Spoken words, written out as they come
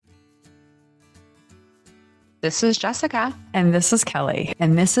This is Jessica. And this is Kelly.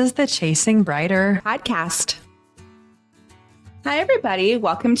 And this is the Chasing Brighter podcast. Hi, everybody.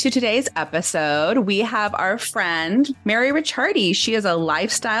 Welcome to today's episode. We have our friend, Mary Ricciardi. She is a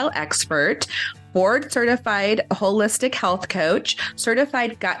lifestyle expert, board certified holistic health coach,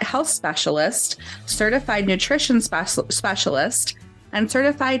 certified gut health specialist, certified nutrition specialist, and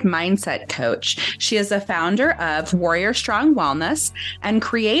certified mindset coach. She is the founder of Warrior Strong Wellness and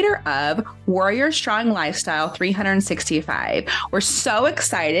creator of Warrior Strong Lifestyle 365. We're so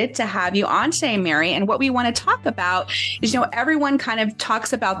excited to have you on today, Mary. And what we want to talk about is, everyone kind of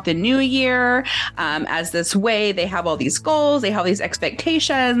talks about the new year as this way. They have all these goals, they have these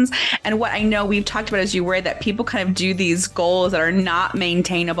expectations. And what I know we've talked about is that people kind of do these goals that are not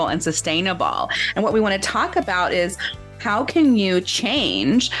maintainable and sustainable. And what we want to talk about is, how can you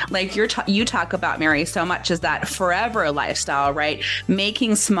change? Like you talk about, Mary, so much as that forever lifestyle, right?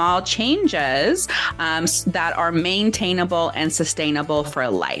 Making small changes that are maintainable and sustainable for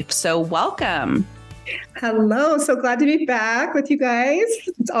life. So welcome. Hello. So glad to be back with you guys.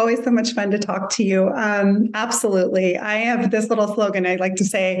 It's always so much fun to talk to you. Absolutely. I have this little slogan I like to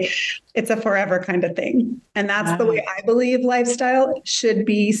say, it's a forever kind of thing. And that's the way I believe lifestyle should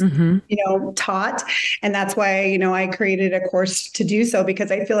be, taught. And that's why, I created a course to do so,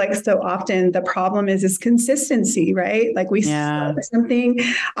 because I feel like so often the problem is consistency, right? Like we start something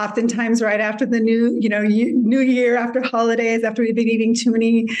oftentimes right after the new year, after holidays, after we've been eating too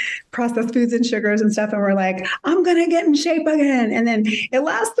many processed foods and sugars and stuff. And we're like, I'm going to get in shape again. And then it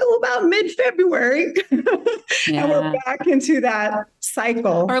lasts till about mid-February. And we're back into that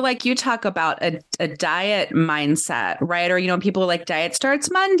cycle. Or like you talk about a diet mindset, right? Or, people are like, diet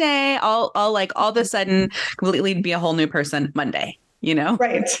starts Monday. All of a sudden completely be a whole new person Monday.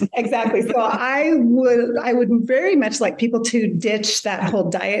 Right. Exactly. So I would very much like people to ditch that whole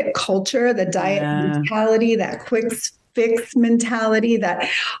diet culture, the diet mentality, that quick fix mentality, that,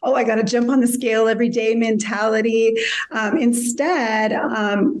 I got to jump on the scale every day mentality. Instead,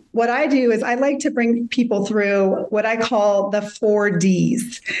 what I do is I like to bring people through what I call the 4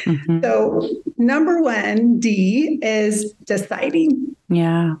 Ds. Mm-hmm. So number 1 D is deciding.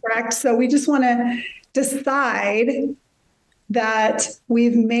 Yeah. Correct. So we just want to decide that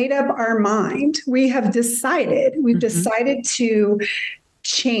we've made up our mind. We have decided. We've decided to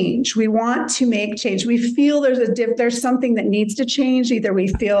change. We want to make change. We feel there's something that needs to change. Either we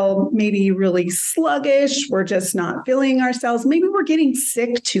feel maybe really sluggish, we're just not feeling ourselves. Maybe we're getting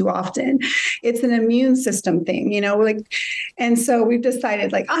sick too often. It's an immune system thing, and so we've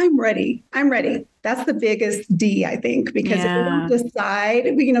decided, I'm ready. That's the biggest D, I think, because if we don't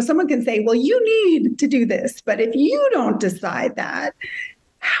decide, someone can say, well, you need to do this. But if you don't decide that,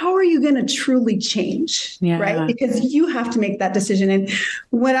 how are you going to truly change? Right? Because you have to make that decision. And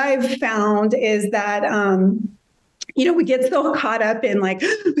what I've found is that, we get so caught up in we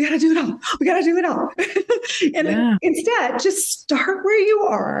got to do it all. We got to do it all. And instead, just start where you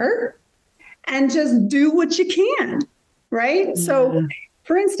are and just do what you can. Right? Yeah. So,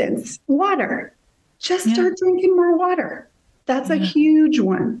 for instance, water. Just start drinking more water. That's a huge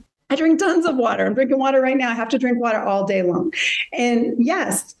one. I drink tons of water. I'm drinking water right now. I have to drink water all day long. And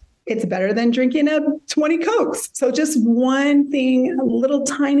yes, it's better than drinking 20 Cokes. So just one thing, a little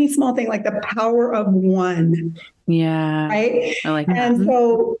tiny small thing, like the power of one. Yeah. Right? I like that. And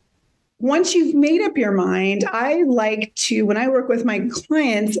so once you've made up your mind, I like to, when I work with my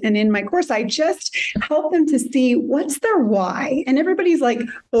clients and in my course, I just help them to see what's their why. And everybody's like,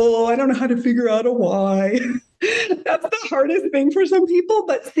 I don't know how to figure out a why. That's the hardest thing for some people.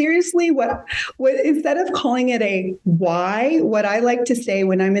 But seriously, what instead of calling it a why, what I like to say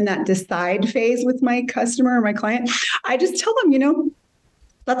when I'm in that decide phase with my customer or my client, I just tell them,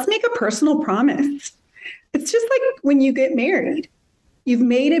 let's make a personal promise. It's just like when you get married. You've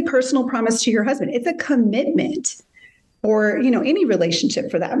made a personal promise to your husband. It's a commitment, or, any relationship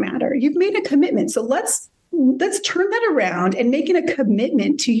for that matter. You've made a commitment. So let's turn that around and making a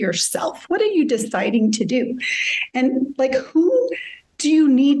commitment to yourself. What are you deciding to do? And who do you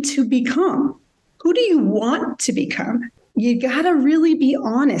need to become? Who do you want to become? You got to really be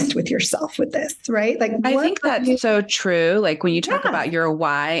honest with yourself with this, right? I think that's so true. When you talk about your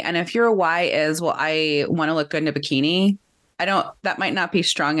why, and if your why is, I want to look good in a bikini, that might not be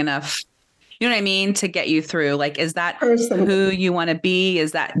strong enough. You know what I mean? To get you through, is that who you want to be?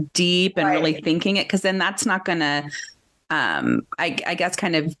 Is that deep and really thinking it? Because then that's not going to, I guess,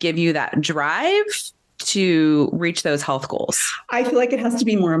 kind of give you that drive to reach those health goals? I feel like it has to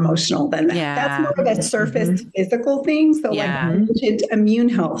be more emotional than that. Yeah. That's more of a surface physical thing. So like I mentioned, immune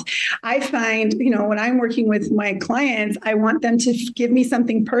health. I find, when I'm working with my clients, I want them to give me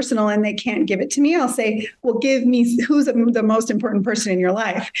something personal and they can't give it to me. I'll say, well, give me who's the most important person in your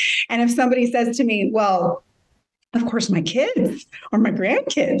life. And if somebody says to me, well, of course, my kids or my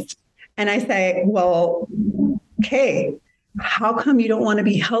grandkids. And I say, well, okay, how come you don't want to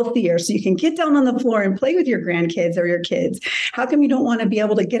be healthier so you can get down on the floor and play with your grandkids or your kids? How come you don't want to be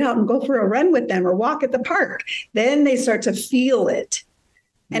able to get out and go for a run with them or walk at the park? Then they start to feel it.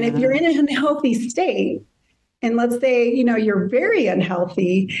 And if you're in an unhealthy state, and let's say, you're very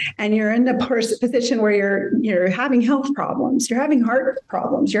unhealthy and you're in a position where you're having health problems, you're having heart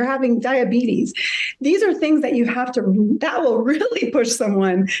problems, you're having diabetes. These are things that that will really push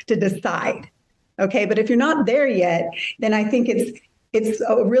someone to decide. Okay. But if you're not there yet, then I think it's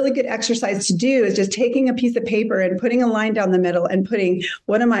a really good exercise to do is just taking a piece of paper and putting a line down the middle and putting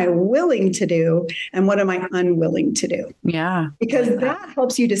what am I willing to do and what am I unwilling to do? Yeah. Because that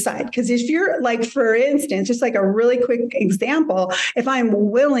helps you decide. Because if you're like, for instance, just like a really quick example, if I'm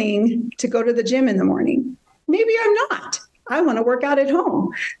willing to go to the gym in the morning, maybe I'm not. I want to work out at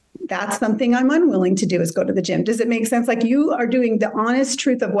home. That's something I'm unwilling to do is go to the gym. Does it make sense? Like you are doing the honest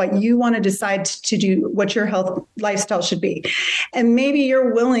truth of what you want to decide to do, what your health lifestyle should be. And maybe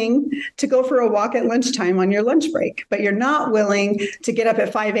you're willing to go for a walk at lunchtime on your lunch break, but you're not willing to get up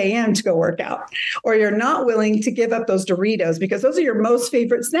at 5 a.m. to go work out, or you're not willing to give up those Doritos because those are your most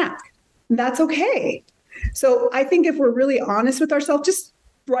favorite snack. That's okay. So I think if we're really honest with ourselves, just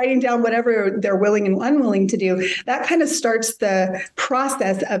writing down whatever they're willing and unwilling to do, that kind of starts the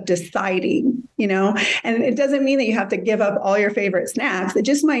process of deciding, and it doesn't mean that you have to give up all your favorite snacks. It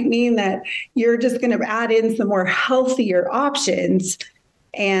just might mean that you're just going to add in some more healthier options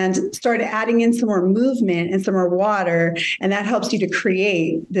and start adding in some more movement and some more water. And that helps you to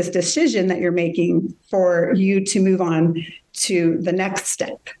create this decision that you're making for you to move on to the next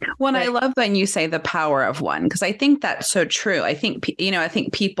step. Well, I love when you say the power of one, because I think that's so true. I think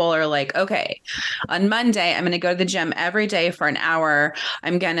people are like, okay, on Monday, I'm going to go to the gym every day for an hour.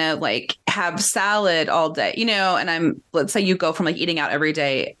 I'm going to have salad all day, and let's say you go from eating out every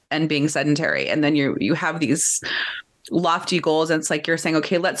day and being sedentary. And then you have these lofty goals. And it's like, you're saying,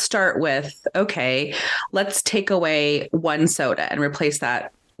 okay, let's start with, let's take away one soda and replace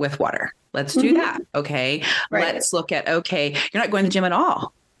that with water. Let's do that. Okay. Right. Let's look at, you're not going to the gym at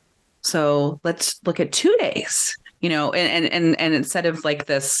all. So let's look at 2 days, and instead of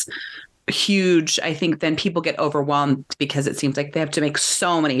this huge, I think then people get overwhelmed because it seems like they have to make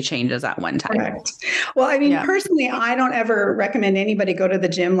so many changes at one time. Correct. Well, I mean, personally, I don't ever recommend anybody go to the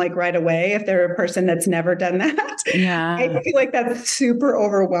gym right away if they're a person that's never done that. Yeah. I feel like that's super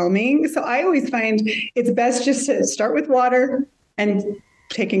overwhelming. So I always find it's best just to start with water and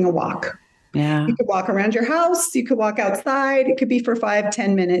taking a walk. Yeah. You could walk around your house. You could walk outside. It could be for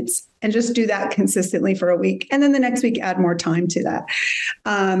 5-10 minutes and just do that consistently for a week. And then the next week, add more time to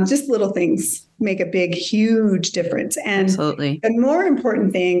that. Just little things make a big, huge difference. And absolutely. The more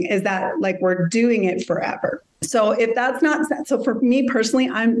important thing is that we're doing it forever. So if that's not, so for me personally,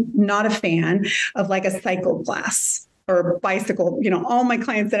 I'm not a fan of a cycle class or bicycle. All my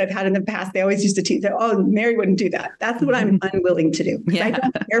clients that I've had in the past, they always used to teach that, oh, Mary wouldn't do that. That's what I'm unwilling to do. I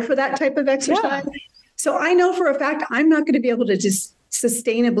don't care for that type of exercise. Yeah. So I know for a fact, I'm not going to be able to just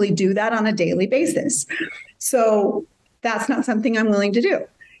sustainably do that on a daily basis. So that's not something I'm willing to do.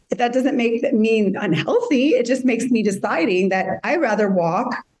 If that doesn't make me unhealthy, it just makes me deciding that I rather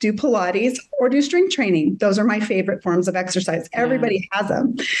walk, do Pilates, or do strength training. Those are my favorite forms of exercise. Everybody has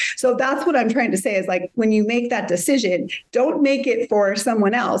them. So that's what I'm trying to say is when you make that decision, don't make it for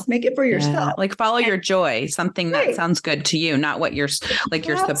someone else. Make it for yourself. Follow your joy, something that sounds good to you, not what you're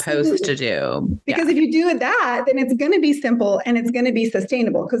you're supposed to do. Because if you do that, then it's going to be simple and it's going to be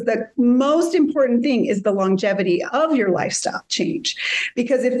sustainable, because the most important thing is the longevity of your lifestyle change.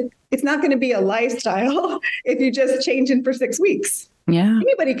 Because if it's not going to be a lifestyle if you just change it for 6 weeks. Yeah.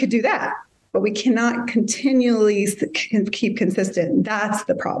 Anybody could do that, but we cannot continually keep consistent. That's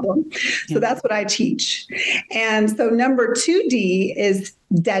the problem. So that's what I teach. And so number 2D is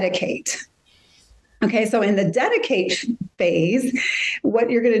dedicate. Okay, so in the dedicate phase, what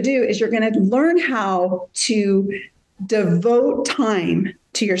you're going to do is you're going to learn how to devote time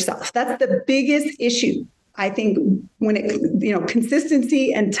to yourself. That's the biggest issue. I think when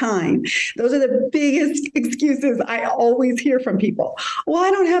consistency and time, those are the biggest excuses I always hear from people. Well,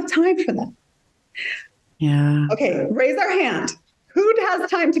 I don't have time for that. Yeah. Okay, raise our hand. who has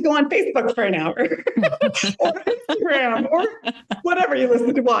time to go on Facebook for an hour or Instagram or whatever you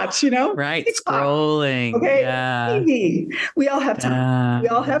listen to watch, Right. TikTok, Scrolling. okay. Yeah. TV. We all have time. We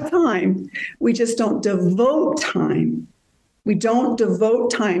all have time. We just don't devote time. We don't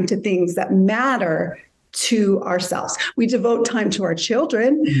devote time to things that matter to ourselves. We devote time to our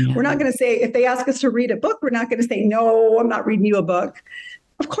children. Yeah. We're not going to say, if they ask us to read a book, we're not going to say, no, I'm not reading you a book.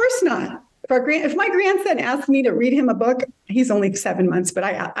 Of course not. If my grandson asked me to read him a book, he's only 7 months, but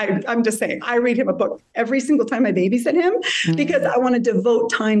I'm just saying, I read him a book every single time I babysit him because I want to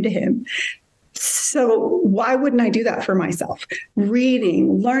devote time to him. So why wouldn't I do that for myself?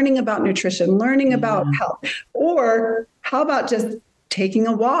 Reading, learning about nutrition, learning about health, or how about just taking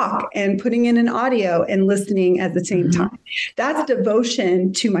a walk and putting in an audio and listening at the same time. That's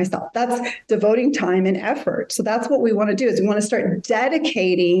devotion to myself. That's devoting time and effort. So that's what we want to do, is we want to start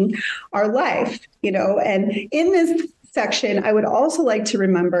dedicating our life, and in this section, I would also like to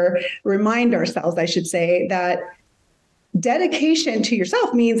remind ourselves, I should say, that dedication to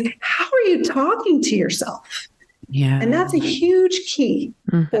yourself means, how are you talking to yourself? Yeah. And that's a huge key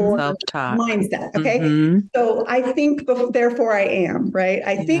for self-talk mindset. Okay. So I think, therefore I am, right?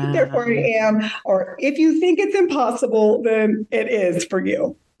 I think, therefore I am. Or if you think it's impossible, then it is for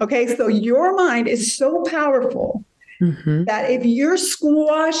you. Okay. So your mind is so powerful that if you're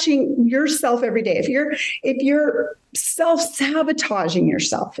squashing yourself every day, if you're self-sabotaging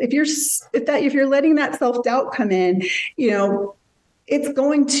yourself, if you're letting that self-doubt come in, it's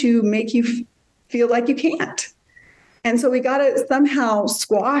going to make you feel like you can't. And so we got to somehow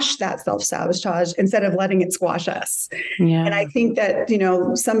squash that self-sabotage instead of letting it squash us. Yeah. And I think that,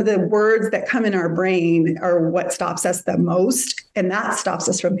 some of the words that come in our brain are what stops us the most. And that stops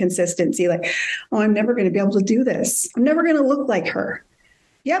us from consistency. Like, oh, I'm never going to be able to do this. I'm never going to look like her.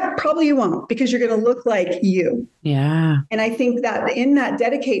 Yep, probably you won't, because you're going to look like you. Yeah. And I think that in that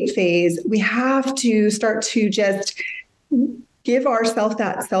dedicate phase, we have to start to just give ourselves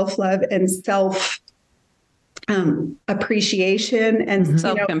that self-love and appreciation and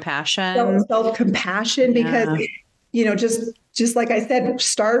self-compassion, because just like I said,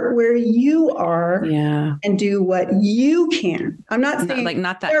 start where you are and do what you can. I'm not saying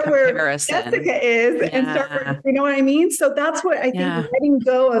not that comparison where Jessica is and start where, you know what I mean? So that's what I think, letting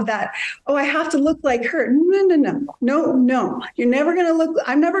go of that. Oh, I have to look like her. No. I'm never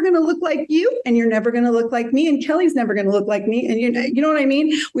going to look like you, and you're never going to look like me, and Kelly's never going to look like me. And you know what I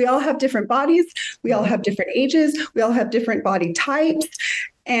mean? We all have different bodies. We all have different ages. We all have different body types.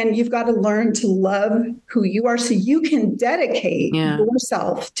 And you've got to learn to love who you are so you can dedicate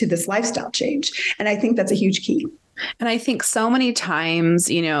yourself to this lifestyle change. And I think that's a huge key. And I think so many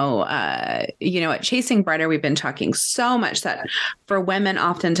times, at Chasing Brighter, we've been talking so much that for women,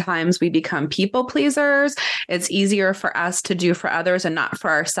 oftentimes we become people pleasers. It's easier for us to do for others and not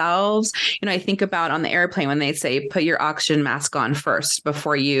for ourselves. I think about on the airplane when they say, put your oxygen mask on first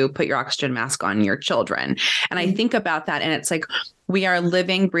before you put your oxygen mask on your children. And I think about that, and it's like, we are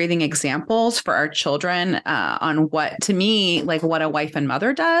living, breathing examples for our children on what, to me, like what a wife and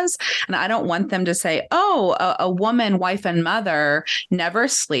mother does. And I don't want them to say, oh, a woman, wife and mother never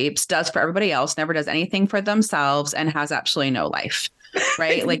sleeps, does for everybody else, never does anything for themselves, and has absolutely no life.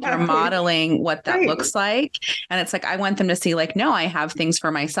 Right. Exactly. Like, you're modeling what that looks like. And it's like, I want them to see, like, no, I have things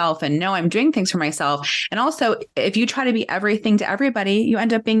for myself, and no, I'm doing things for myself. And also, if you try to be everything to everybody, you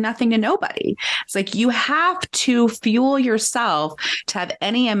end up being nothing to nobody. It's like, you have to fuel yourself to have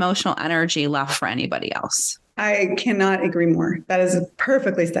any emotional energy left for anybody else. I cannot agree more. That is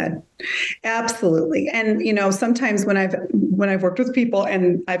perfectly said. Absolutely. And, sometimes when I've worked with people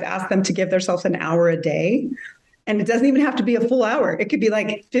and I've asked them to give themselves an hour a day, and it doesn't even have to be a full hour. It could be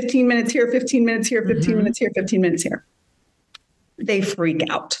like 15 minutes here, 15 minutes here, 15 minutes here, 15 minutes here. They freak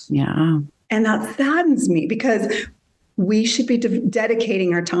out. Yeah. And that saddens me, because we should be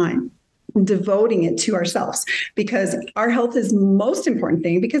dedicating our time, devoting it to ourselves, because our health is the most important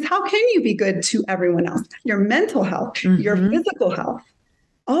thing. Because how can you be good to everyone else? Your mental health, your physical health,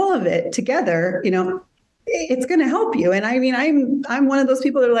 all of it together, it's going to help you. And I mean, I'm one of those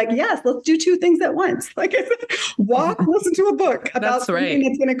people that are like, yes, let's do two things at once. Like I said, walk, listen to a book about something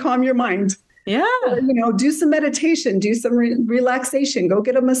that's going to calm your mind. Yeah. Or, do some meditation, do some relaxation, go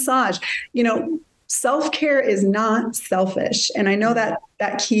get a massage. Self-care is not selfish. And I know that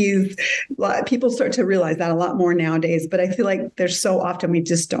keys, people start to realize that a lot more nowadays, but I feel like there's so often we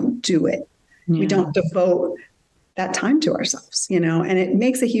just don't do it. Yeah. We don't devote that time to ourselves, and it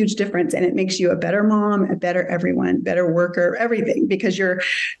makes a huge difference, and it makes you a better mom, a better everyone, better worker, everything, because you're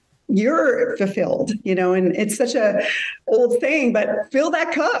fulfilled, and it's such a old saying, but fill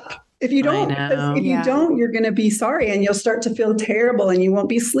that cup. If you don't, because if you don't, you're going to be sorry and you'll start to feel terrible and you won't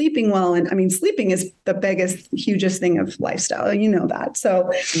be sleeping well. And I mean, sleeping is the biggest, hugest thing of lifestyle. You know that.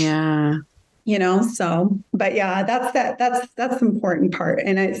 So, yeah. But yeah, that's the important part.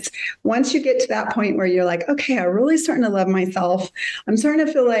 And it's once you get to that point where you're like, okay, I'm really starting to love myself. I'm starting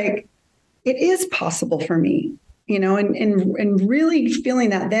to feel like it is possible for me, and really feeling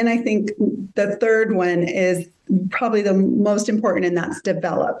that. Then I think the third one is probably the most important, and that's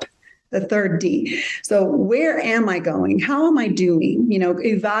develop. The third D. So where am I going? How am I doing?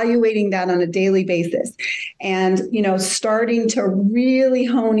 Evaluating that on a daily basis and, starting to really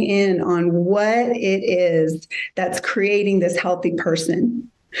hone in on what it is that's creating this healthy person.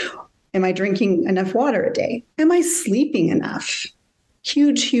 Am I drinking enough water a day? Am I sleeping enough?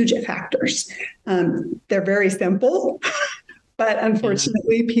 Huge, huge factors. They're very simple. But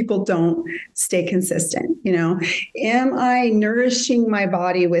unfortunately, people don't stay consistent. Am I nourishing my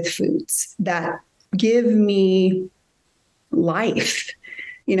body with foods that give me life?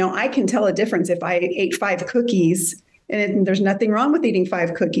 I can tell a difference if I ate 5 cookies, and there's nothing wrong with eating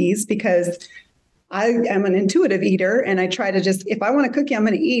 5 cookies because I am an intuitive eater and I try to just, if I want a cookie, I'm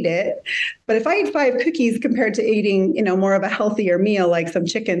going to eat it. But if I eat 5 cookies compared to eating, more of a healthier meal, like some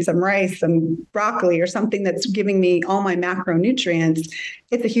chicken, some rice, some broccoli, or something that's giving me all my macronutrients,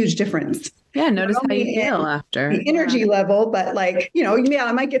 it's a huge difference. Yeah. Notice how you feel after. The energy level, but I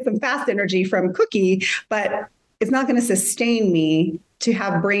might get some fast energy from cookie, but it's not going to sustain me to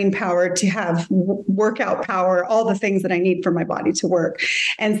have brain power, to have workout power, all the things that I need for my body to work.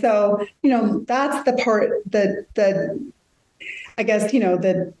 And so, that's the part the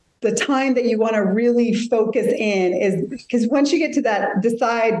time that you want to really focus in is because once you get to that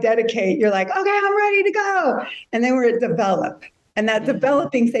decide, dedicate, you're like, okay, I'm ready to go. And then we're at develop. And that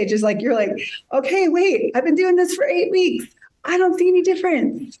developing stage is you're like, okay, wait, I've been doing this for 8 weeks. I don't see any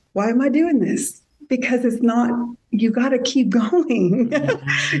difference. Why am I doing this? Because it's not, you got to keep going,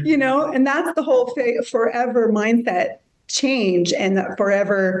 and that's the whole forever mindset change and that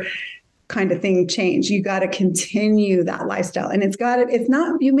forever kind of thing change. You got to continue that lifestyle. And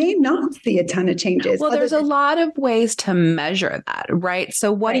you may not see a ton of changes. Well, there's a lot of ways to measure that, right?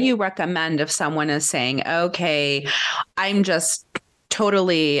 So what do you recommend if someone is saying, okay, I'm just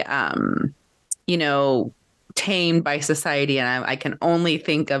totally, tamed by society and I can only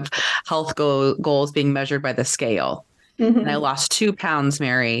think of health goals being measured by the scale. Mm-hmm. And I lost 2 pounds,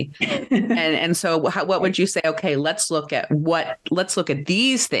 Mary. and so what would you say? Okay, let's look at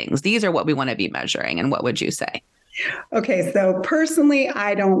these things. These are what we want to be measuring. And what would you say? Okay. So personally,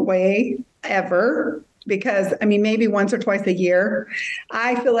 I don't weigh ever. Because maybe once or twice a year,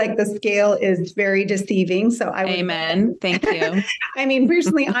 I feel like the scale is very deceiving. So Amen. Thank you.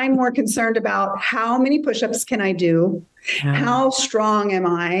 Personally, I'm more concerned about how many push-ups can I do? Yeah. How strong am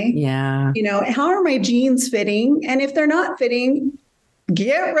I? Yeah. How are my jeans fitting? And if they're not fitting,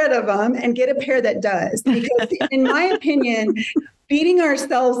 get rid of them and get a pair that does. Because in my opinion, beating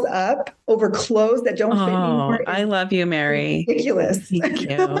ourselves up over clothes that don't fit anymore. I love you, Mary. Ridiculous. Thank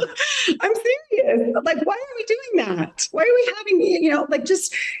you. I'm serious. Why are we doing that? Why are we having,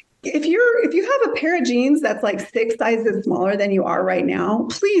 just if you have a pair of jeans that's 6 sizes smaller than you are right now,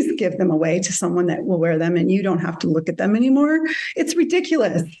 please give them away to someone that will wear them and you don't have to look at them anymore. It's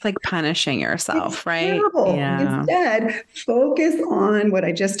ridiculous. It's like punishing yourself, it's right? Terrible. Yeah. Instead, focus on what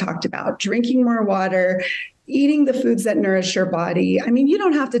I just talked about, drinking more water, eating the foods that nourish your body. You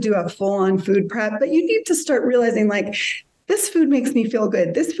don't have to do a full-on food prep, but you need to start realizing this food makes me feel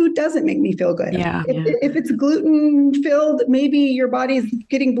good. This food doesn't make me feel good. Yeah. If it's gluten filled, maybe your body's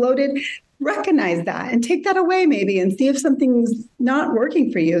getting bloated. Recognize that and take that away maybe and see if something's not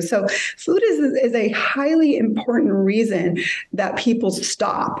working for you. So food is a highly important reason that people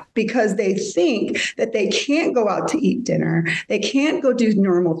stop because they think that they can't go out to eat dinner. They can't go do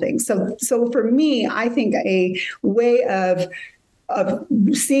normal things. So for me, I think a way of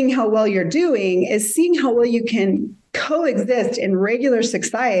seeing how well you're doing is seeing how well you can coexist in regular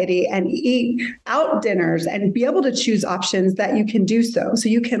society and eat out dinners and be able to choose options that you can do so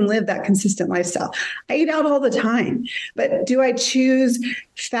you can live that consistent lifestyle. I eat out all the time, but do I choose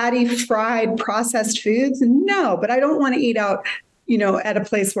fatty, fried, processed foods? No, but I don't want to eat out at a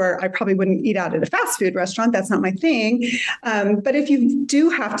place where I probably wouldn't eat out at a fast food restaurant. That's not my thing. But if you do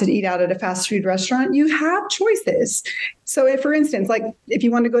have to eat out at a fast food restaurant, you have choices. So if, for instance, if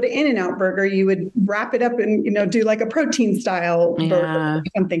you want to go to In-N-Out Burger, you would wrap it up and, do a protein style burger or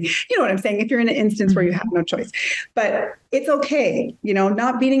something. You know what I'm saying? If you're in an instance where you have no choice, but it's okay,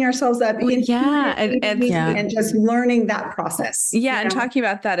 not beating ourselves up. And just learning that process. Yeah. And talking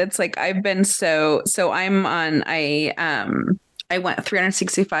about that, it's I've been so I'm on I went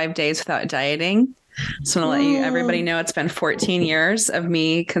 365 days without dieting. So I'm going to let everybody know it's been 14 years of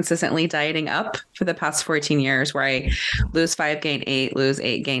me consistently dieting up for the past 14 years, where I lose 5, gain 8, lose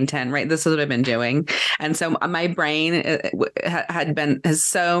 8, gain 10, right? This is what I've been doing. And so my brain has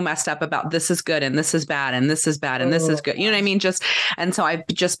so messed up about this is good and this is bad and this is bad and this is good. You know what I mean? And so I've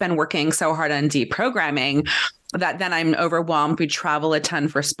just been working so hard on deprogramming that then I'm overwhelmed. We travel a ton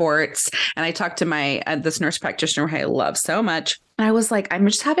for sports. And I talked to this nurse practitioner who I love so much. And I was like, I'm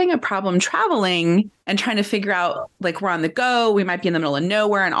just having a problem traveling and trying to figure out, like, we're on the go. We might be in the middle of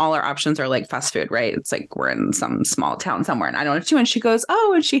nowhere and all our options are like fast food, right? It's like we're in some small town somewhere and I don't know what to do. And she goes,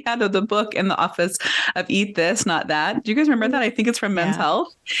 oh, and she had the book in the office of Eat This, Not That. Do you guys remember that? I think it's from Men's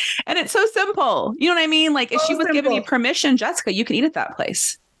Health. And it's so simple. You know what I mean? Like, if she was giving me permission, Jessica, you can eat at that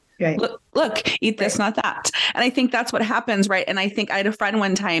place. Right. Look, eat this, not that. And I think that's what happens, right? And I think I had a friend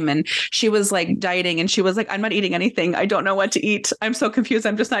one time and she was like dieting and she was like, I'm not eating anything. I don't know what to eat. I'm so confused.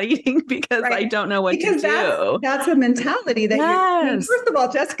 I'm just not eating because I don't know what to do. That's a mentality that first of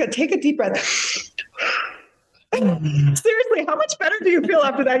all, Jessica, take a deep breath. Seriously, how much better do you feel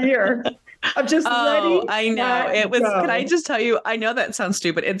after that year? I'm just letting I know. It was, can I just tell you, I know that sounds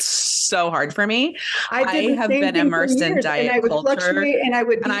stupid. It's so hard for me. I have been immersed in diet and I would culture. Fluctuate and I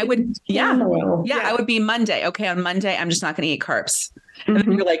would I would be Monday. Okay. On Monday, I'm just not going to eat carbs. And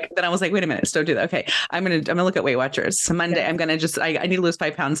then you're like, then I was like, wait a minute, don't do that. Okay. I'm going to look at Weight Watchers. So Monday, I'm going to I need to lose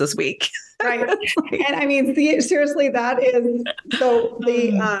 5 pounds this week. Right. And I mean, seriously, that is, so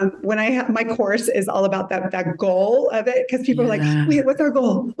when I have my course is all about that goal of it. Cause people are like, wait, what's our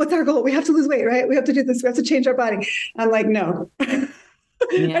goal? What's our goal? We have to lose weight, right? We have to do this. We have to change our body. I'm like, no. I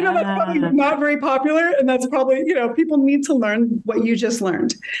know that's probably not very popular. And that's probably, people need to learn what you just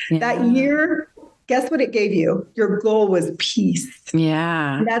learned. That year, guess what it gave you? Your goal was peace.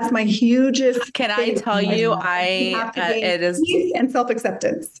 Yeah. And that's my hugest. Can I tell you, it is peace and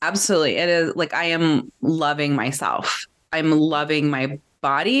self-acceptance. Absolutely. It is like, I am loving myself. I'm loving my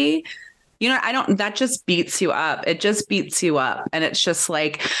body. That just beats you up. It just beats you up. And it's just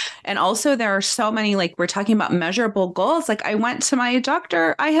like, and also there are so many, like, we're talking about measurable goals. Like, I went to my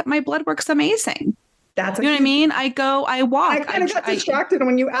doctor. My blood work's amazing. That's what I mean? I walk. I kind of got distracted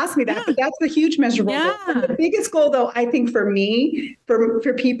when you asked me that, but that's the huge measurable goal. The biggest goal, though, I think for me,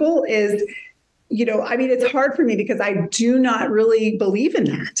 for people is, it's hard for me because I do not really believe in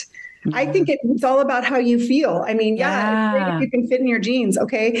that. I think it's all about how you feel. I mean, it's great if you can fit in your jeans,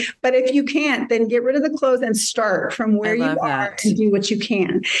 okay? But if you can't, then get rid of the clothes and start from where you are and do what you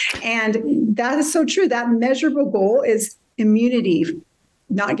can. And that is so true. That measurable goal is immunity,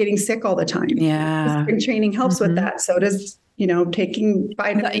 not getting sick all the time. Yeah. Spring training helps with that. So does, taking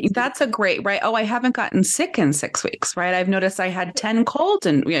vitamins. That's a great, right? Oh, I haven't gotten sick in 6 weeks, right? I've noticed I had 10 colds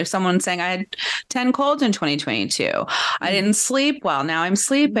and someone saying I had 10 colds in 2022. I didn't sleep well. Now I'm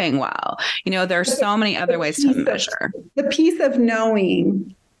sleeping well. There's so many other ways to measure. The piece of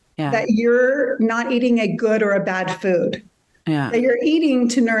knowing that you're not eating a good or a bad food. That you're eating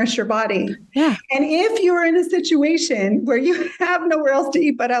to nourish your body. And if you're in a situation where you have nowhere else to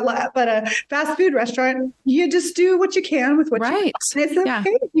eat but a fast food restaurant, you just do what you can with what you can. It's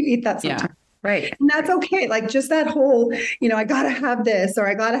okay if you eat that sometimes. Right. And that's okay. Like, just that whole, I got to have this, or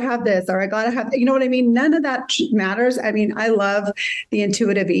I got to have this, or I got to have, you know what I mean? None of that matters. I mean, I love the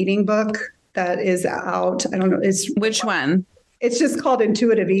intuitive eating book that is out. I don't know. Which one? It's just called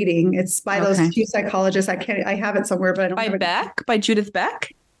Intuitive Eating. It's by those two psychologists. I have it somewhere, but I don't have it. By Judith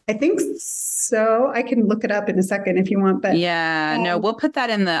Beck? I think so. I can look it up in a second if you want. But we'll put that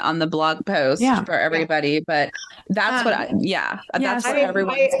on the blog post for everybody. But that's that's what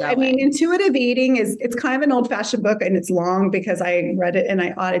everyone's going. I mean, Intuitive Eating it's kind of an old-fashioned book, and it's long because I read it and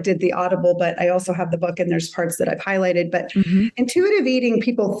I did the Audible, but I also have the book and there's parts that I've highlighted. But Intuitive Eating,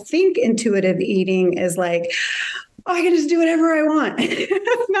 people think intuitive eating is like, oh, I can just do whatever I want.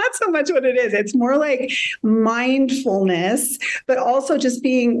 That's not so much what it is. It's more like mindfulness, but also just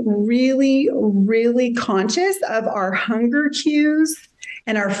being really, really conscious of our hunger cues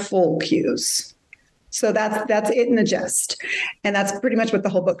and our full cues. So that's it in the gist. And that's pretty much what the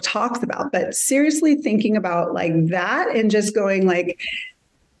whole book talks about. But seriously thinking about like that and just going like,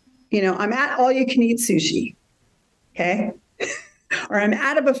 I'm at all you can eat sushi. Okay. Or I'm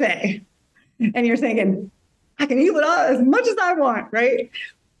at a buffet and you're thinking, I can eat as much as I want, right?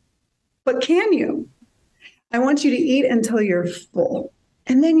 But can you? I want you to eat until you're full,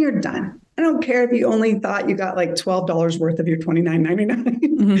 and then you're done. I don't care if you only thought you got like $12 worth of your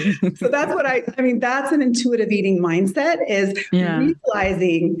 $29.99. So that's what I mean, that's an intuitive eating mindset, is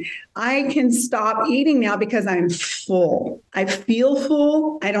realizing I can stop eating now because I'm full. I feel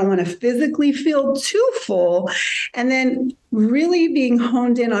full. I don't want to physically feel too full. And then really being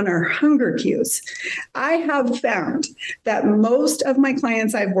honed in on our hunger cues. I have found that most of my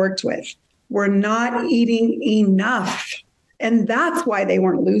clients I've worked with were not eating enough. And that's why they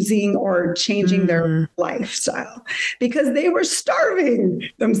weren't losing or changing their lifestyle, because they were starving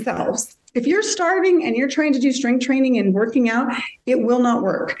themselves. If you're starving and you're trying to do strength training and working out, it will not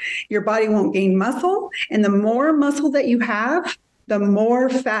work. Your body won't gain muscle. And the more muscle that you have, the more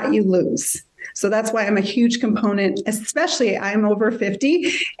fat you lose. So that's why I'm a huge component, especially I'm over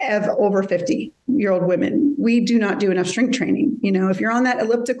 50, of over 50-year-old women. We do not do enough strength training. You know, if you're on that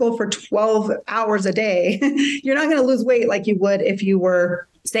elliptical for 12 hours a day, you're not going to lose weight like you would if you were,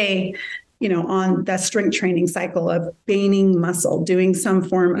 say, you know, on that strength training cycle of gaining muscle, doing some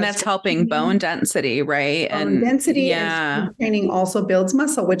form and that's helping bone density, right? Bone density and training also builds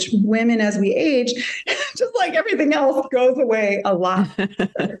muscle, which women, as we age, just like everything else, goes away a lot.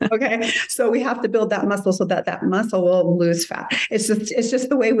 Okay. So we have to build that muscle so that that muscle will lose fat. It's just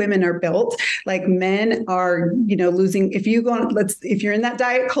the way women are built. Like men are, you know, losing, if you go on, if you're in that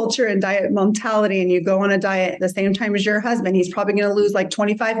diet culture and diet mentality and you go on a diet at the same time as your husband, he's probably going to lose like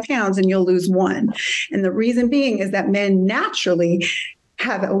 25 pounds and you'll lose 1. And the reason being is that men naturally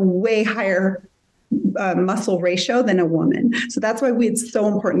have a way higher muscle ratio than a woman. So that's why it's so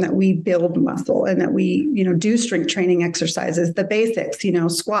important that we build muscle and that we, you know, do strength training exercises, the basics, you know,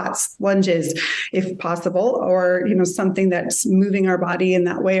 squats, lunges, if possible, or, you know, something that's moving our body in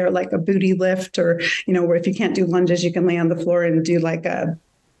that way, or like a booty lift, or, you know, where if you can't do lunges, you can lay on the floor and do like a,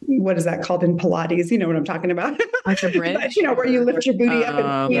 what is that called in Pilates? You know what I'm talking about? Like a bridge? But, you know, where you lift your booty up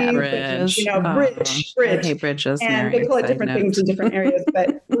and squeeze, bridge. you know, bridge. I hate bridges. And they call it different things in different areas,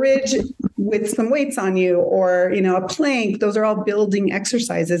 but bridge with some weights on you, or, you know, a plank, those are all building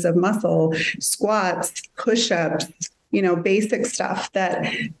exercises of muscle, squats, push-ups, you know, basic stuff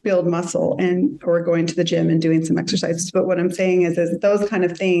that build muscle, and or going to the gym and doing some exercises. But what I'm saying is those kind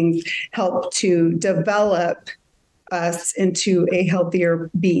of things help to develop us into a healthier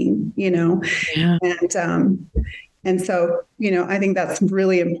being, you know, and so, you know, I think that's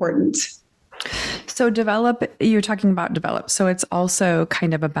really important. So you're talking about develop. So it's also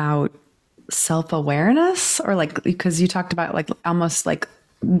kind of about self-awareness, or like, because you talked about like almost like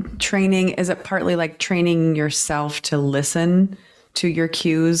training. Is it partly like training yourself to listen to your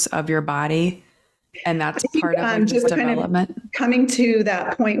cues of your body? And that's part of like this development. Kind of coming to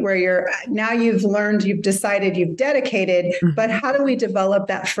that point where you've learned, you've decided, you've dedicated, but how do we develop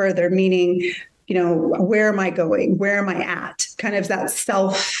that further? Meaning, you know, where am I going? Where am I at? Kind of that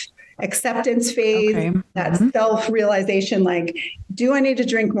self-acceptance phase, that self-realization, like, do I need to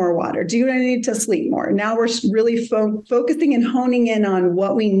drink more water? Do I need to sleep more? Now we're really focusing and honing in on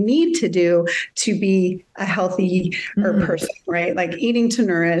what we need to do to be a healthy person, right? Like eating to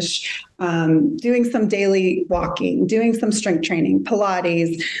nourish, doing some daily walking, doing some strength training,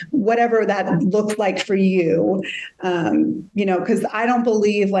 Pilates, whatever that looks like for you. You know, because I don't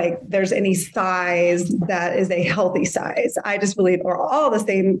believe like there's any size that is a healthy size. I just believe we're all the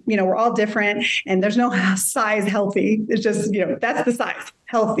same, you know, we're all different, and there's no size healthy. It's just, you know, that's the size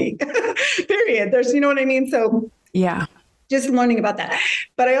healthy, period. There's, you know what I mean? So yeah. Just learning about that.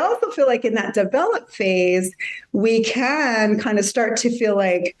 But I also feel like in that develop phase, we can kind of start to feel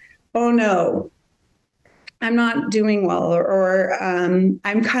like, oh no, I'm not doing well, or I'm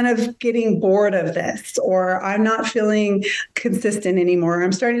kind of getting bored of this, or I'm not feeling consistent anymore.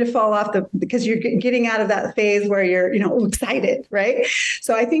 I'm starting to fall off because you're getting out of that phase where you're, you know, excited, right?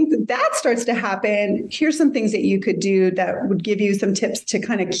 So I think that starts to happen. Here's some things that you could do that would give you some tips to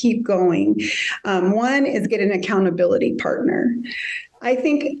kind of keep going. One is get an accountability partner. I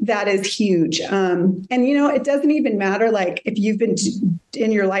think that is huge. And, you know, it doesn't even matter, like, if you've been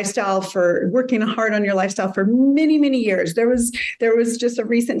in your lifestyle working hard on your lifestyle for many, many years. There was just a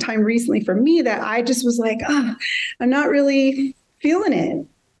recently for me that I just was like, I'm not really feeling it.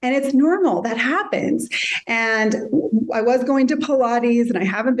 And it's normal. That happens. And I was going to Pilates, and I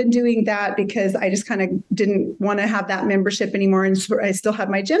haven't been doing that because I just kind of didn't want to have that membership anymore. And so I still have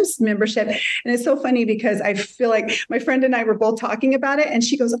my gym's membership. And it's so funny because I feel like my friend and I were both talking about it, and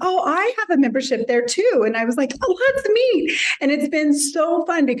she goes, oh, I have a membership there too. And I was like, oh, let's meet. And it's been so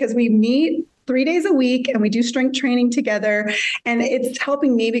fun because we meet 3 days a week and we do strength training together. And it's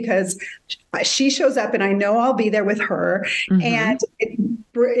helping me because she shows up and I know I'll be there with her. And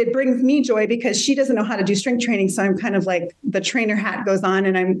it brings me joy because she doesn't know how to do strength training. So I'm kind of like the trainer hat goes on,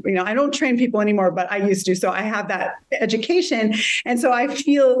 and I don't train people anymore, but I used to. So I have that education. And so I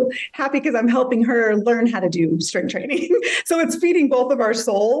feel happy because I'm helping her learn how to do strength training. So it's feeding both of our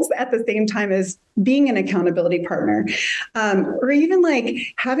souls at the same time as being an accountability partner. Or even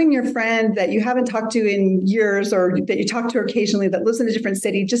like having your friend that you haven't talked to in years or that you talk to occasionally that lives in a different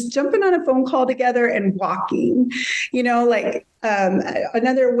city, just jumping on a phone call together and walking,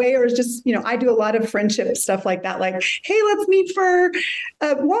 another way, or is just, I do a lot of friendship stuff like that. Like, hey, let's meet for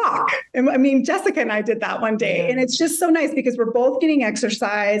a walk. And I mean, Jessica and I did that one day, and it's just so nice because we're both getting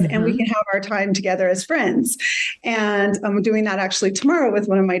exercise and we can have our time together as friends. And I'm doing that actually tomorrow with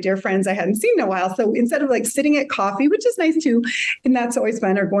one of my dear friends I hadn't seen in a while. So instead of like sitting at coffee, which is nice too, and that's always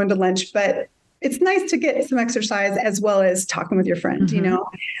fun, or going to lunch, but it's nice to get some exercise as well as talking with your friend,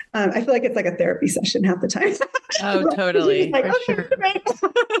 I feel like it's like a therapy session half the time. Oh, totally. Like, sure.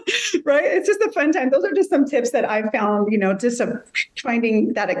 Right. It's just a fun time. Those are just some tips that I found, just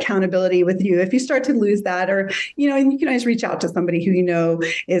finding that accountability with you. If you start to lose that, or, and you can always reach out to somebody who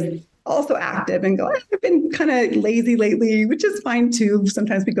is also active and go, I've been kind of lazy lately, which is fine too.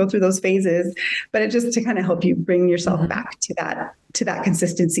 Sometimes we go through those phases, but it's just to kind of help you bring yourself back to that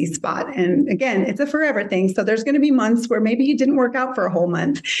consistency spot. And again, it's a forever thing. So there's going to be months where maybe you didn't work out for a whole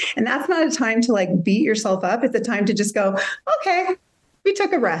month, and that's not a time to like beat yourself up. It's a time to just go, okay, we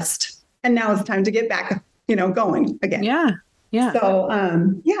took a rest and now it's time to get back, going again. Yeah. Yeah. So,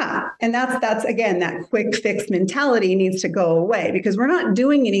 and that's again, that quick fix mentality needs to go away because we're not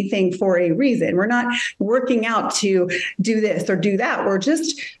doing anything for a reason. We're not working out to do this or do that. We're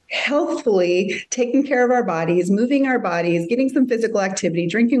just healthfully taking care of our bodies, moving our bodies, getting some physical activity,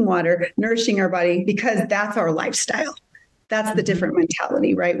 drinking water, nourishing our body, because that's our lifestyle. That's the different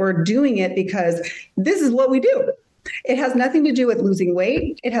mentality, right? We're doing it because this is what we do. It has nothing to do with losing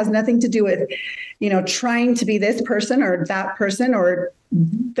weight. It has nothing to do with, trying to be this person or that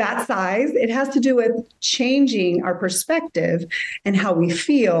size. It has to do with changing our perspective and how we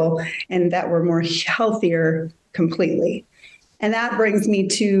feel, and that we're more healthier completely. And that brings me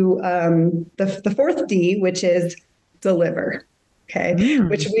to the fourth D, which is deliver. Okay.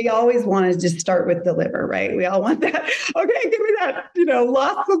 Which we always want to just start with deliver, right? We all want that. Okay, give me that,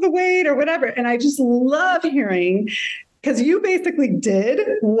 loss of the weight or whatever. And I just love hearing, because you basically did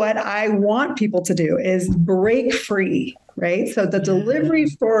what I want people to do, is break free, right? So the delivery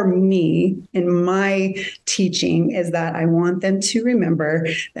for me in my teaching is that I want them to remember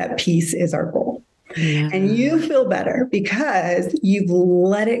that peace is our goal. Yeah. And you feel better because you've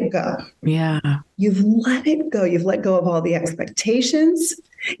let it go. Yeah. You've let it go. You've let go of all the expectations.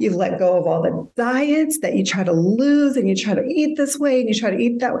 You've let go of all the diets that you try to lose, and you try to eat this way and you try to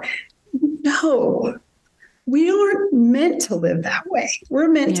eat that way. No, we aren't meant to live that way. We're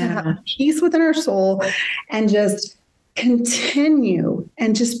meant to have peace within our soul and just continue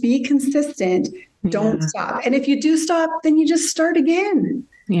and just be consistent. Don't stop. And if you do stop, then you just start again.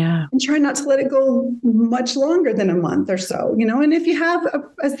 Yeah. And try not to let it go much longer than a month or so, and if you have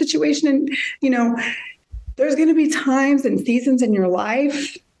a situation and, there's going to be times and seasons in your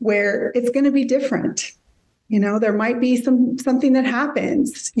life where it's going to be different. There might be something that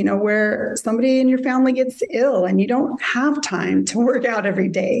happens, where somebody in your family gets ill and you don't have time to work out every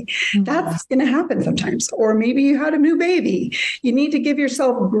day. That's going to happen sometimes. Or maybe you had a new baby. You need to give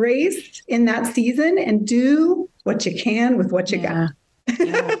yourself grace in that season and do what you can with what you got.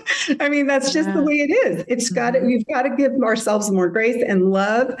 Yeah. I mean, that's just the way it is. We've got to give ourselves more grace and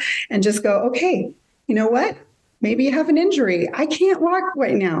love and just go, okay, you know what? Maybe you have an injury. I can't walk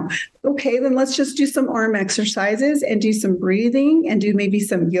right now. Okay, then let's just do some arm exercises and do some breathing and do maybe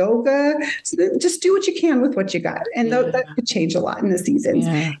some yoga. So just do what you can with what you got. And that could change a lot in the seasons.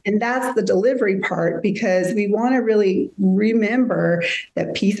 Yeah. And that's the delivery part, because we want to really remember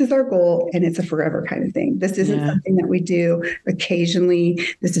that peace is our goal and it's a forever kind of thing. This isn't something that we do occasionally.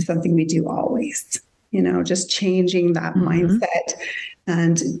 This is something we do always, just changing that mindset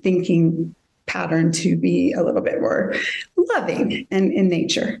and thinking pattern to be a little bit more loving and in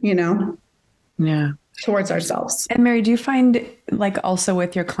nature, towards ourselves. And Mary, do you find, like, also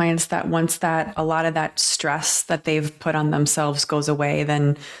with your clients, that once that a lot of that stress that they've put on themselves goes away,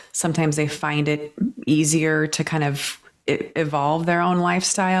 then sometimes they find it easier to kind of evolve their own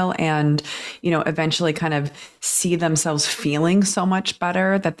lifestyle and, eventually kind of see themselves feeling so much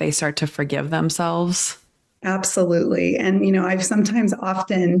better that they start to forgive themselves? Absolutely. And, I've sometimes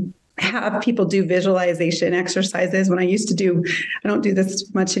often have people do visualization exercises. When I don't do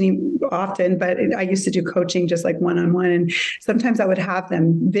this much often, but I used to do coaching just like one-on-one. And sometimes I would have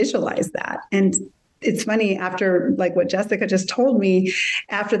them visualize that. And it's funny, after like what Jessica just told me,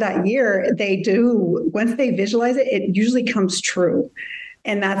 after that year, once they visualize it, it usually comes true.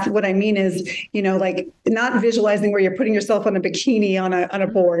 And that's what I mean is, like not visualizing where you're putting yourself on a bikini on a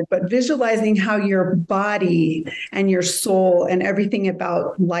board, but visualizing how your body and your soul and everything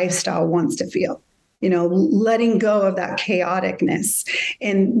about lifestyle wants to feel, letting go of that chaoticness.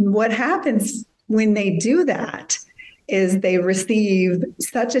 And what happens when they do that is they receive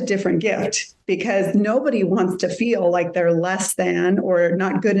such a different gift, because nobody wants to feel like they're less than or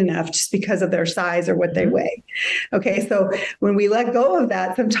not good enough just because of their size or what they weigh. Okay, so when we let go of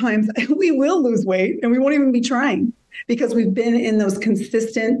that, sometimes we will lose weight and we won't even be trying, because we've been in those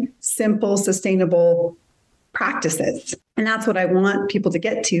consistent, simple, sustainable practices. And that's what I want people to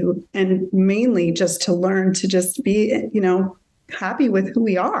get to, and mainly just to learn to just be, happy with who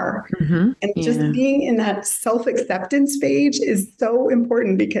we are. And just being in that self-acceptance stage is so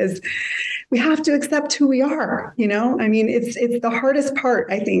important, because we have to accept who we are. I mean, it's the hardest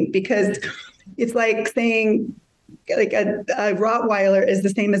part, I think, because it's like saying like a Rottweiler is the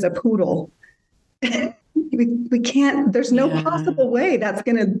same as a poodle. We can't, there's no possible way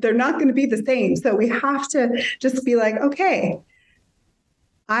they're not going to be the same. So we have to just be like, okay,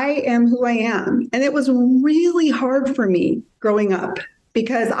 I am who I am. And it was really hard for me growing up,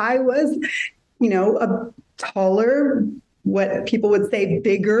 because I was, a taller, what people would say,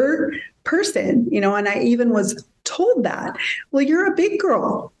 bigger person, and I even was told that, well, you're a big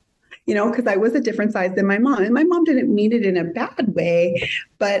girl, because I was a different size than my mom. And my mom didn't mean it in a bad way,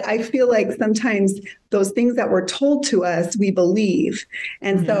 but I feel like sometimes those things that were told to us, we believe.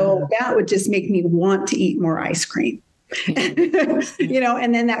 And so that would just make me want to eat more ice cream. And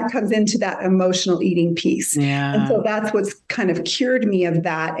then that comes into that emotional eating piece. And so that's what's kind of cured me of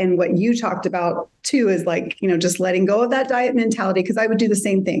that. And what you talked about too is like, just letting go of that diet mentality, because I would do the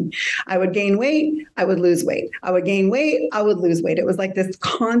same thing. I would gain weight, I would lose weight. I would gain weight, I would lose weight. It was like this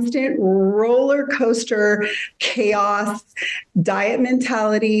constant roller coaster chaos, diet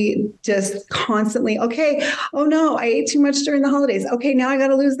mentality, just constantly, okay, oh no, I ate too much during the holidays. Okay, now I got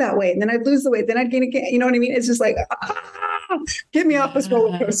to lose that weight. And then I'd lose the weight. Then I'd gain again. You know what I mean? It's just like, get me off this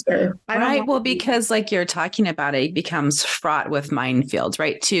roller coaster. Right. Well, because like you're talking about, it becomes fraught with minefields,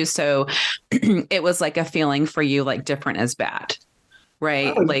 right? Too. So it was like a feeling for you, like different is bad,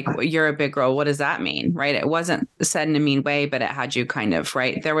 right? Oh, like you're a big girl. What does that mean? Right. It wasn't said in a mean way, but it had you kind of,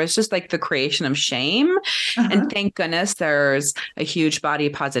 right. There was just like the creation of shame. And thank goodness there's a huge body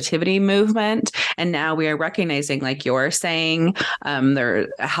positivity movement. And now we are recognizing, like you're saying, they're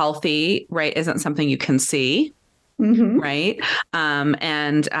healthy, right, isn't something you can see. Right.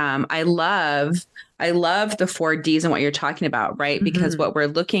 I love the 4Ds and what you're talking about, right? Because what we're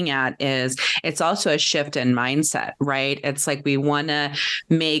looking at is it's also a shift in mindset, right? It's like we want to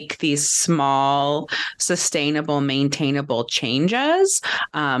make these small, sustainable, maintainable changes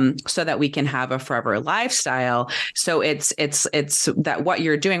so that we can have a forever lifestyle. So it's that what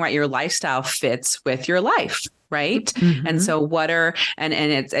you're doing, right? Your lifestyle fits with your life. Right. And so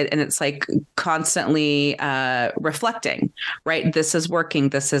it's like constantly reflecting, right? This is working.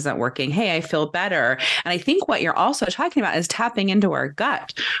 This isn't working. Hey, I feel better. And I think what you're also talking about is tapping into our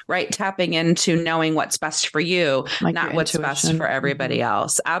gut, right? Tapping into knowing what's best for you, like not what's best for everybody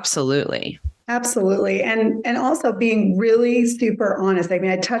else. Absolutely. Absolutely. And also being really super honest. I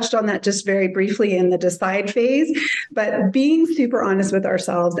mean, I touched on that just very briefly in the decide phase, but being super honest with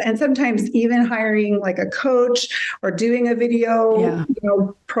ourselves, and sometimes even hiring like a coach or doing a video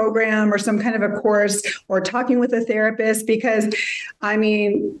program or some kind of a course, or talking with a therapist, because I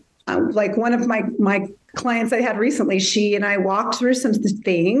mean, like one of my clients I had recently, she and I walked through some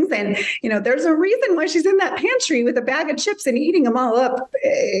things, and, there's a reason why she's in that pantry with a bag of chips and eating them all up,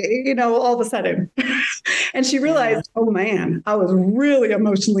 all of a sudden. And she realized, oh man, I was really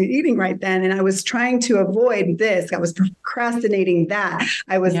emotionally eating right then. And I was trying to avoid this. I was procrastinating that.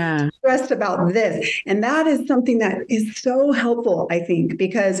 I was stressed about this. And that is something that is so helpful, I think,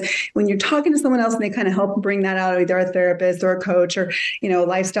 because when you're talking to someone else and they kind of help bring that out, either a therapist or a coach or, a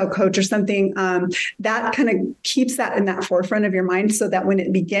lifestyle coach or something, that kind of keeps that in that forefront of your mind, so that when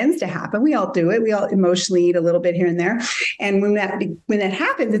it begins to happen, we all do it. We all emotionally eat a little bit here and there. And when that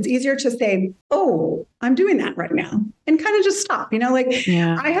happens, it's easier to say, oh, I'm doing that right now, and kind of just stop,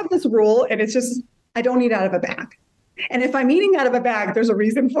 I have this rule, and it's just, I don't eat out of a bag. And if I'm eating out of a bag, there's a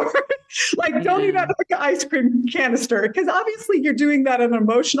reason for it. Like, don't eat out of an ice cream canister, because obviously you're doing that in an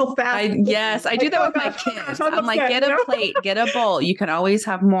emotional fast. Yes, I do that with my kids. I'm like, get a plate, get a bowl. You can always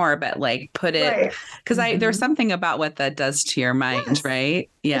have more, but like put it, because there's something about what that does to your mind, right?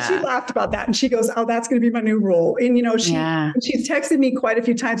 Yeah. And she laughed about that, and she goes, "Oh, that's going to be my new rule." And she's texted me quite a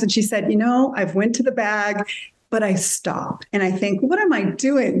few times, and she said, "I've went to the bag, but I stop and I think, what am I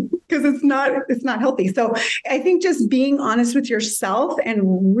doing? Because it's not healthy." So I think just being honest with yourself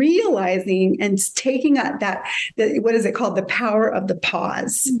and realizing and taking that what is it called? The power of the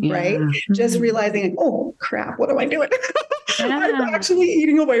pause, right? Just realizing, oh crap, what am I doing? I'm actually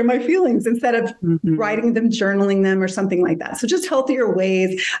eating away my feelings instead of writing them, journaling them, or something like that. So just healthier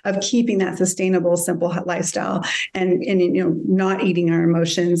ways of keeping that sustainable, simple lifestyle and not eating our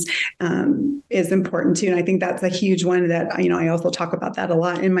emotions is important too. And I think that's a huge one that, I also talk about that a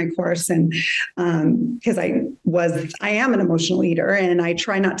lot in my course. And because I am an emotional eater, and I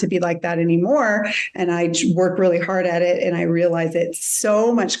try not to be like that anymore. And I work really hard at it. And I realize it's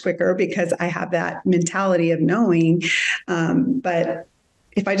so much quicker because I have that mentality of knowing, but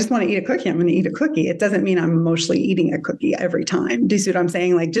if I just want to eat a cookie, I'm going to eat a cookie. It doesn't mean I'm emotionally eating a cookie every time. Do you see what I'm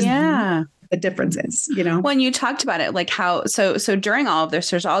saying? Like, just the differences, When you talked about it, like how, so during all of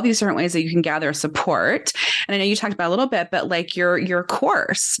this, there's all these different ways that you can gather support. And I know you talked about it a little bit, but like your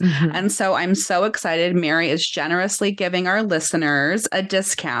course. And so I'm so excited. Mary is generously giving our listeners a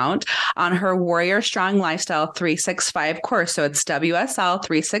discount on her Warrior Strong Lifestyle 365 course. So it's WSL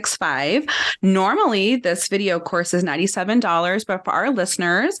 365. Normally this video course is $97, but for our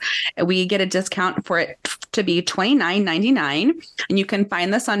listeners, we get a discount for it to be $29.99. And you can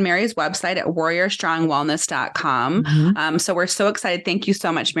find this on Mary's website at warriorstrongwellness.com. So we're so excited. Thank you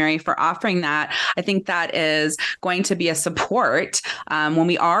so much, Mary, for offering that. I think that is going to be a support when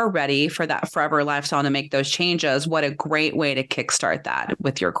we are ready for that forever lifestyle to make those changes. What a great way to kickstart that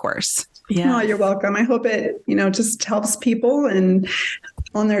with your course. Yeah, you're welcome. I hope it, just helps people and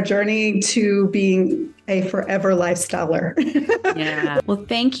on their journey to being a forever lifestyler. Well,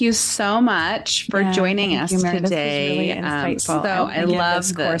 thank you so much for joining us today. This was really insightful. I love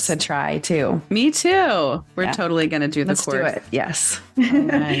this course a try too. Me too. We're totally going to do the course. Let's do it. Yes. All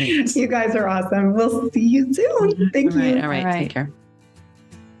right. You guys are awesome. We'll see you soon. Thank you. All right. Take care.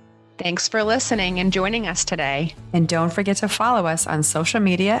 Thanks for listening and joining us today. And don't forget to follow us on social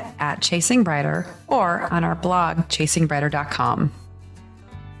media at Chasing Brighter or on our blog, chasingbrighter.com.